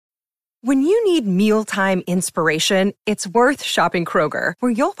When you need mealtime inspiration, it's worth shopping Kroger,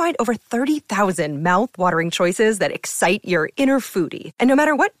 where you'll find over 30,000 mouth-watering choices that excite your inner foodie. And no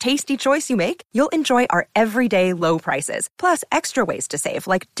matter what tasty choice you make, you'll enjoy our everyday low prices, plus extra ways to save,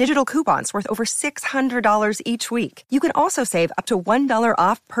 like digital coupons worth over $600 each week. You can also save up to $1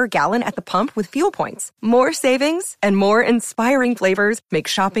 off per gallon at the pump with fuel points. More savings and more inspiring flavors make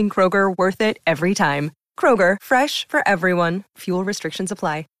shopping Kroger worth it every time. Kroger, fresh for everyone. Fuel restrictions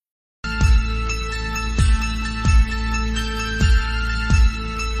apply.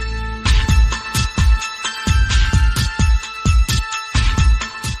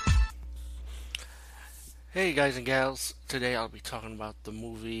 Hey guys and gals, today I'll be talking about the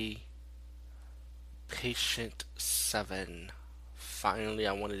movie Patient 7. Finally,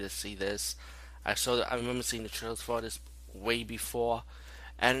 I wanted to see this. I remember seeing the trailers for this way before,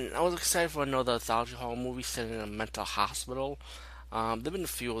 and I was excited for another anthology horror movie set in a mental hospital. There've been a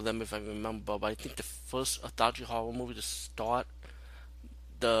few of them if I remember, but I think the first anthology horror movie to start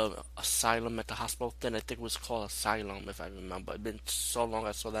the Asylum mental hospital thing, I think it was called Asylum if I remember. It's been so long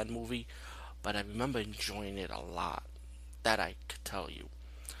I saw that movie, but I remember enjoying it a lot. That I could tell you.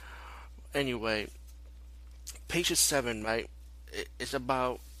 Anyway, Patient 7, right? It's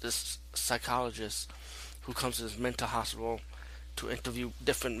about this psychologist who comes to this mental hospital to interview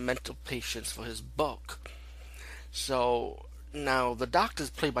different mental patients for his book. So, now, the doctor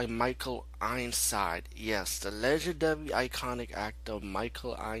is played by Michael Ironside. Yes, the legendary, iconic actor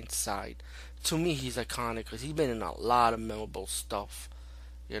Michael Ironside. To me, he's iconic because he's been in a lot of memorable stuff,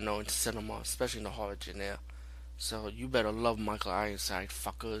 in cinema, especially in the horror genre. So you better love Michael Ironside,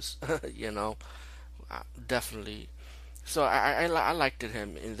 fuckers. Definitely. So I liked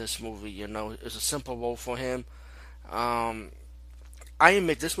him in this movie. It's a simple role for him. I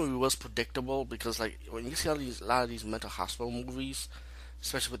admit this movie was predictable because, like, when you see a lot of these mental hospital movies,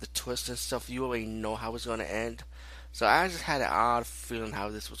 especially with the twists and stuff, you already know how it's gonna end. So I just had an odd feeling how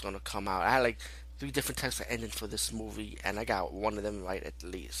this was gonna come out. I had like 3 different types of endings for this movie, and I got one of them right at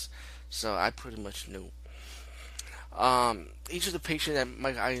least. So I pretty much knew. Each of the patients that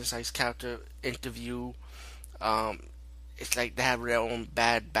Michael Ironside's character interview, it's like they have their own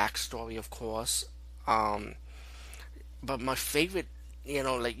bad backstory, of course. But my favorite,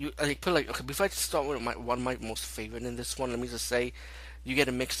 okay, before I start with one of my most favorite in this one, let me just say, you get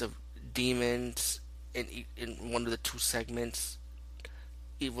a mix of demons in one of the 2 segments,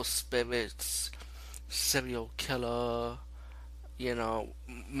 evil spirits, serial killer,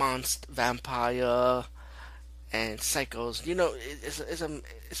 monster, vampire, and psychos.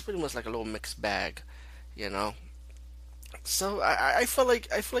 It's pretty much like a little mixed bag, So I feel like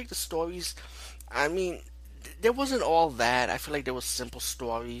the stories. I mean, there wasn't all that. I feel like there was simple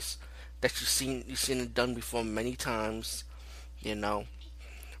stories that you've seen it done before many times,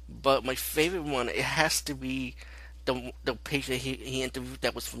 But my favorite one, it has to be the patient he interviewed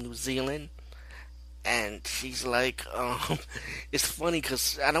that was from New Zealand. And she's like, it's funny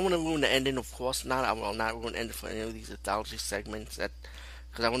because I don't want to ruin the ending, of course not. I will not ruin the ending for any of these anthology segments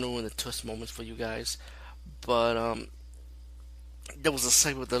because I want to ruin the twist moments for you guys. But there was a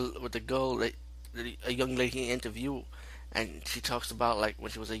segment with the girl, a young lady interview, and she talks about like when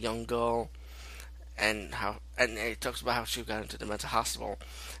she was a young girl, and it talks about how she got into the mental hospital,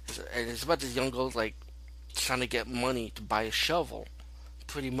 and it's about this young girl like trying to get money to buy a shovel.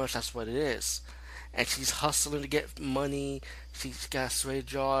 Pretty much that's what it is. And she's hustling to get money. She's got a swear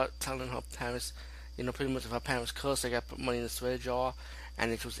jar, telling her parents, pretty much if her parents cursed, they got to put money in the swear jar, and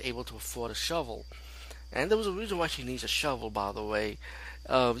then she was able to afford a shovel. And there was a reason why she needs a shovel, by the way.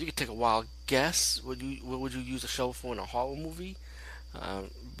 You could take a wild guess. What would you use a shovel for in a horror movie?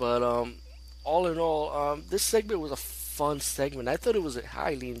 But all in all, this segment was a fun segment. I thought it was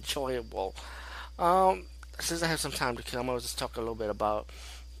highly enjoyable. Since I have some time to kill, I'm going to just talk a little bit about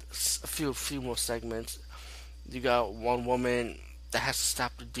a few more segments. You got one woman that has to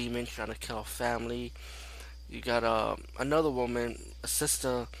stop the demon trying to kill her family. You got another woman, a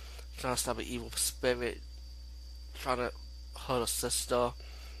sister, trying to stop an evil spirit trying to hurt her sister.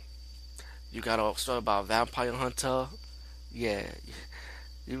 You got a story about a vampire hunter. Yeah,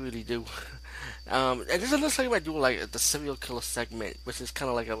 you really do. And there's another segment I do like the serial killer segment, which is kind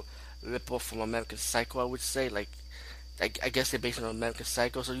of like a rip-off from American Psycho, I would say. Like, I guess they're based on American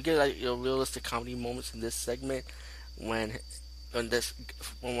Psycho, so you get like realistic comedy moments in this segment when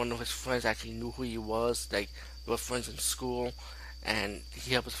one of his friends actually knew who he was. Like, they were friends in school, and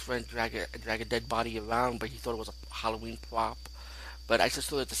he helped his friend drag a dead body around, but he thought it was a Halloween prop. But I just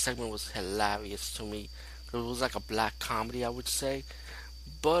thought that the segment was hilarious to me. It was like a black comedy, I would say.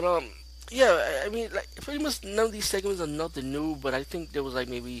 But yeah, I mean, like pretty much none of these segments are nothing new. But I think there was like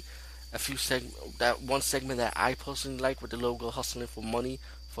maybe a that one segment that I personally like with the little girl hustling for money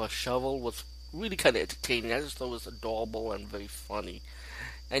for a shovel was really kind of entertaining. I just thought it was adorable and very funny.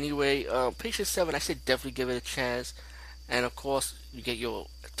 Anyway, Patient 7, I said definitely give it a chance. And of course, you get your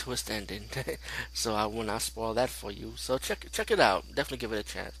twist ending. So I will not spoil that for you. So check it out. Definitely give it a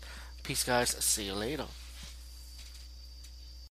chance. Peace, guys. See you later.